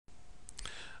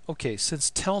Okay, since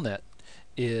Telnet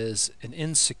is an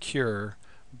insecure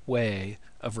way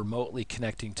of remotely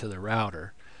connecting to the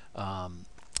router,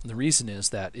 the reason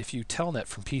is that if you telnet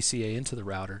from PCA into the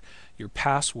router, your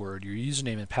password, your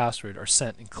username and password are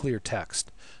sent in clear text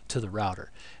to the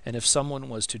router. And if someone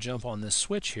was to jump on this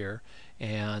switch here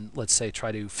and let's say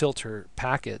try to filter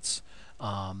packets,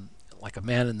 like a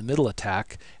man-in-the-middle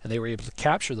attack, and they were able to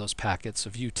capture those packets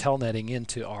of you telnetting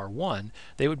into R1,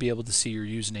 they would be able to see your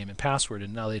username and password,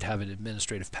 and now they'd have an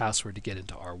administrative password to get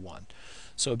into R1.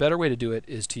 So a better way to do it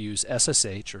is to use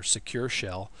SSH, or secure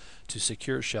shell, to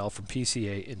secure shell from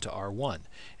PCA into R1.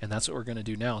 And that's what we're going to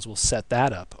do now, is we'll set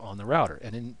that up on the router.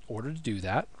 And in order to do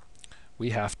that, we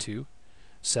have to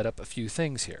set up a few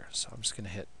things here. So I'm just going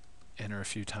to hit enter a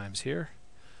few times here.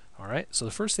 Alright, so the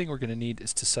first thing we're going to need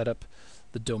is to set up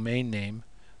the domain name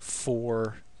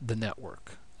for the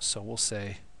network. So we'll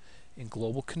say in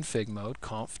global config mode,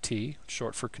 conft,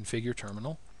 short for configure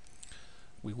terminal,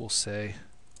 we will say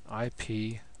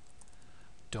IP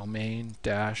domain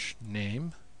dash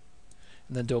name,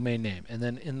 and then domain name. And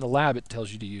then in the lab it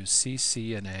tells you to use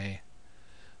CCNA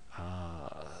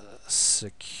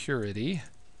security,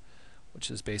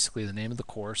 which is basically the name of the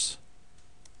course,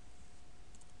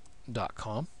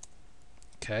 .com.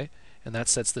 Okay, and that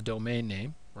sets the domain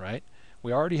name, right?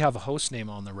 We already have a host name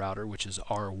on the router, which is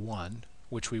R1,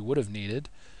 which we would have needed,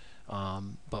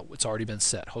 but it's already been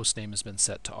set. Host name has been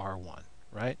set to R1,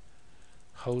 right?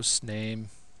 Host name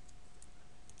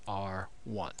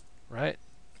R1, right?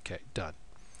 Okay, done.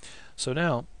 So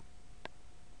now,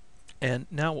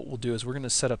 what we'll do is we're going to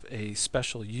set up a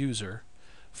special user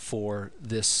for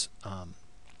this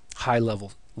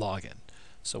high-level login.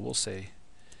 So we'll say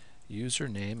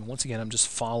username, and once again I'm just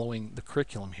following the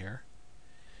curriculum here.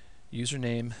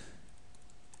 Username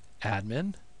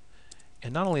admin,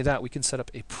 and not only that, we can set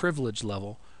up a privilege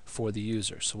level for the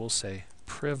user. So we'll say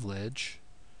privilege,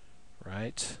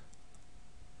 right?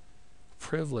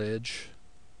 Privilege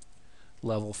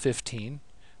level 15,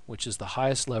 which is the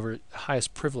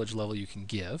highest privilege level you can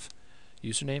give.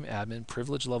 Username admin,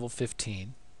 privilege level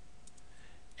 15,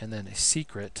 and then a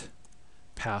secret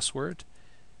password.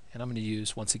 And I'm going to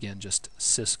use, once again, just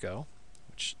Cisco,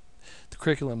 which the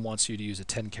curriculum wants you to use a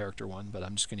 10-character one, but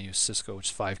I'm just going to use Cisco,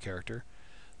 which is 5-character.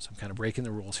 So I'm kind of breaking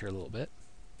the rules here a little bit.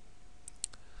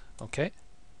 Okay.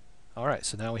 All right,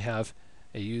 so now we have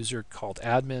a user called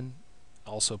admin.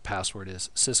 Also, password is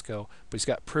Cisco, but he's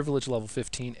got privilege level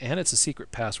 15, and it's a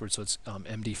secret password, so it's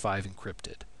MD5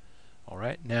 encrypted. All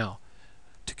right, now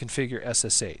to configure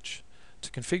SSH.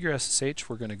 To configure SSH,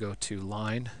 we're going to go to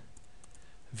line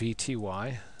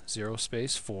VTY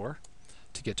 0-4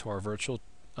 to get to our virtual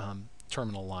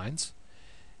terminal lines,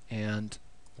 and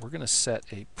we're going to set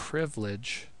a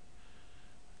privilege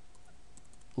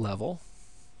level.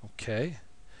 Okay,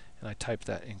 and I typed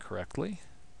that incorrectly.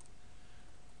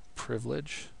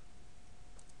 Privilege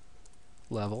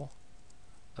level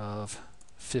of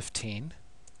 15.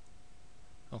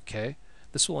 Okay,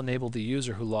 this will enable the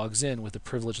user who logs in with a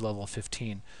privilege level of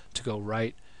 15 to go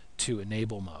right to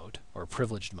enable mode or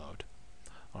privileged mode.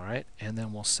 All right, and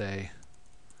then we'll say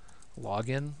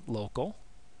login local,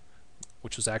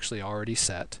 which was actually already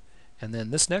set, and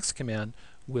then this next command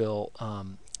will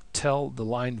tell the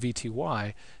line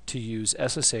VTY to use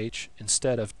SSH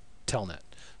instead of telnet.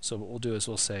 So what we'll do is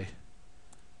we'll say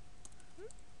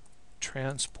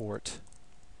transport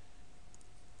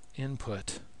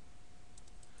input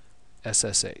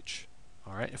SSH.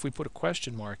 All right, if we put a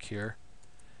question mark here,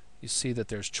 you see that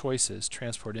there's choices,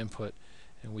 transport input,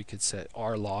 and we could set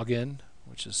rlogin,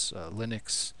 which is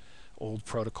Linux old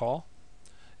protocol,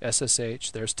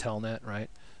 SSH, there's telnet, right?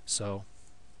 So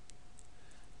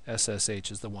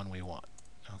SSH is the one we want.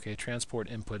 Okay, transport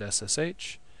input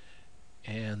SSH,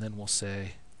 and then we'll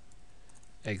say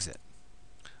exit.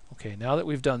 Okay, now that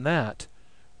we've done that,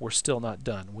 we're still not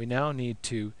done. We now need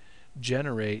to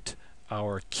generate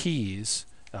our keys,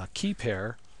 key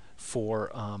pair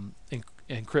for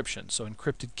encryption, so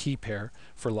encrypted key pair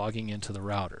for logging into the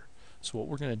router. So what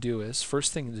we're going to do is,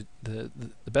 first thing, the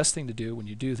best thing to do when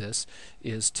you do this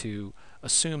is to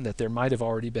assume that there might have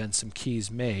already been some keys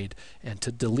made and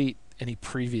to delete any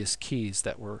previous keys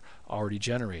that were already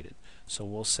generated. So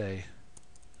we'll say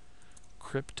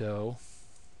crypto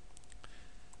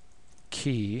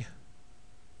key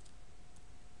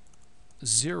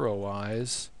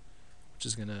zeroize, which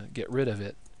is going to get rid of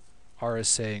it,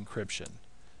 RSA encryption.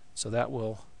 So that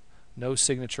will, no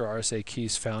signature RSA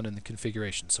keys found in the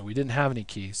configuration. So we didn't have any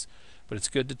keys, but it's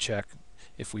good to check.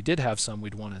 If we did have some,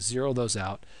 we'd want to zero those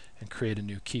out and create a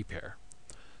new key pair.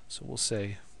 So we'll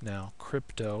say now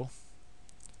crypto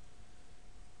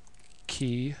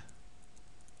key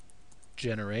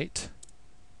generate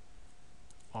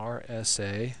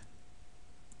RSA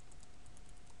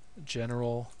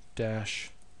general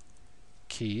dash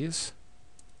keys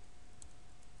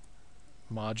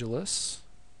modulus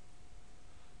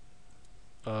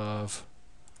of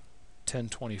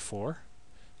 1024.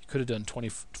 You could have done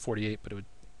 2048, but it would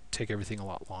take everything a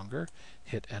lot longer.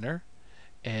 Hit enter,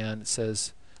 and it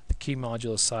says the key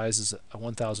modulus size is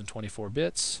 1024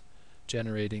 bits,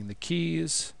 generating the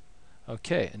keys.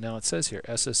 Okay, and now it says here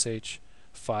SSH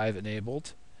 5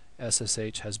 enabled,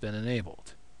 SSH has been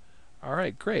enabled.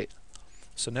 Alright, great.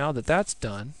 So now that that's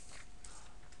done,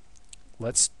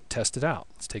 let's test it out.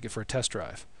 Let's take it for a test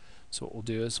drive. So what we'll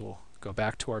do is we'll go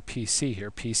back to our PC here,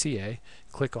 PCA,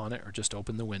 click on it or just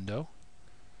open the window,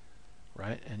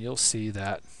 right? And you'll see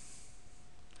that,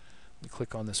 we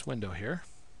click on this window here.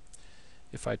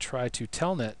 If I try to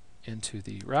telnet into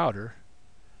the router,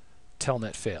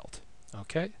 telnet failed.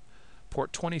 Okay?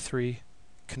 Port 23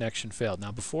 connection failed.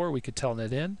 Now before we could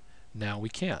telnet in, now we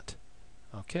can't.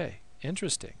 Okay,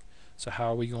 interesting. So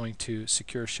how are we going to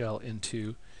secure shell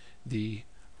into the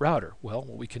router? Well,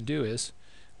 what we can do is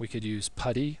we could use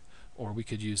PuTTY, or we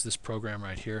could use this program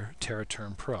right here,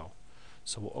 TerraTerm Pro.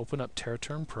 So we'll open up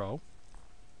TerraTerm Pro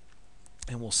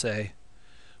and we'll say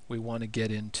we want to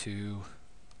get into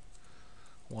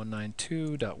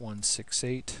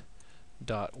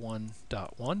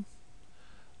 192.168.1.1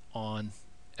 on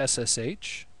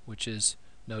SSH, which is,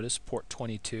 notice, port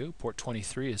 22. Port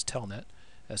 23 is telnet.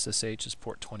 SSH is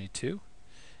port 22.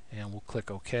 And we'll click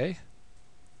OK.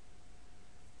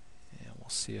 And we'll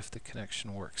see if the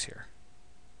connection works here.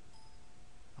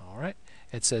 Alright.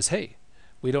 It says, hey,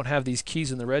 we don't have these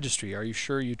keys in the registry. Are you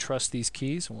sure you trust these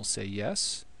keys? And we'll say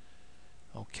yes.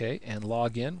 Okay. And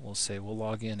log in. We'll say we'll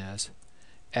log in as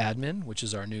admin, which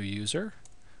is our new user.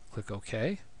 Click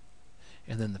OK.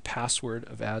 And then the password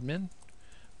of admin,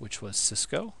 which was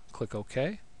Cisco. Click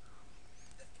OK.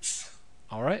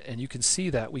 Alright, and you can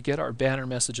see that we get our banner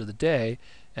message of the day,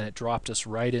 and it dropped us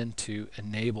right into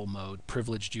enable mode,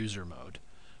 privileged user mode,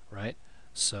 right?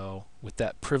 So with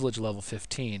that privilege level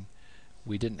 15,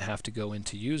 we didn't have to go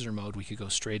into user mode, we could go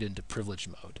straight into privilege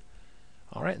mode.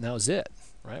 Alright, and that was it,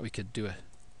 right? We could do a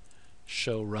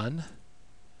show run,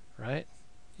 right?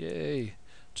 Yay!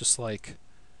 Just like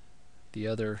the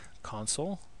other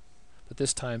console, but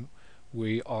this time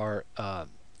we are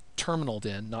terminaled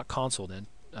in, not consoled in,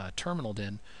 terminaled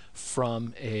in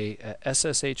from a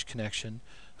SSH connection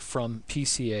from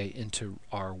PCA into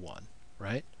R1,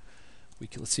 right?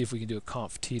 Let's see if we can do a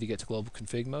conf T to get to global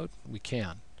config mode. We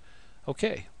can.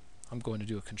 Okay, I'm going to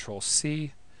do a control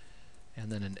C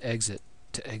and then an exit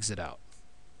to exit out.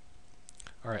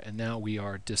 Alright, and now we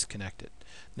are disconnected.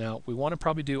 Now we want to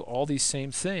probably do all these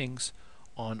same things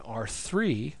on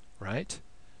R3, right?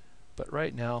 But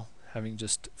right now, having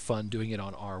just fun doing it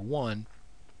on R1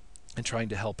 and trying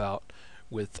to help out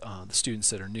with the students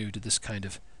that are new to this kind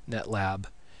of Netlab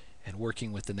and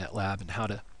working with the Netlab and how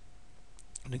to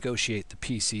negotiate the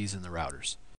PCs and the routers.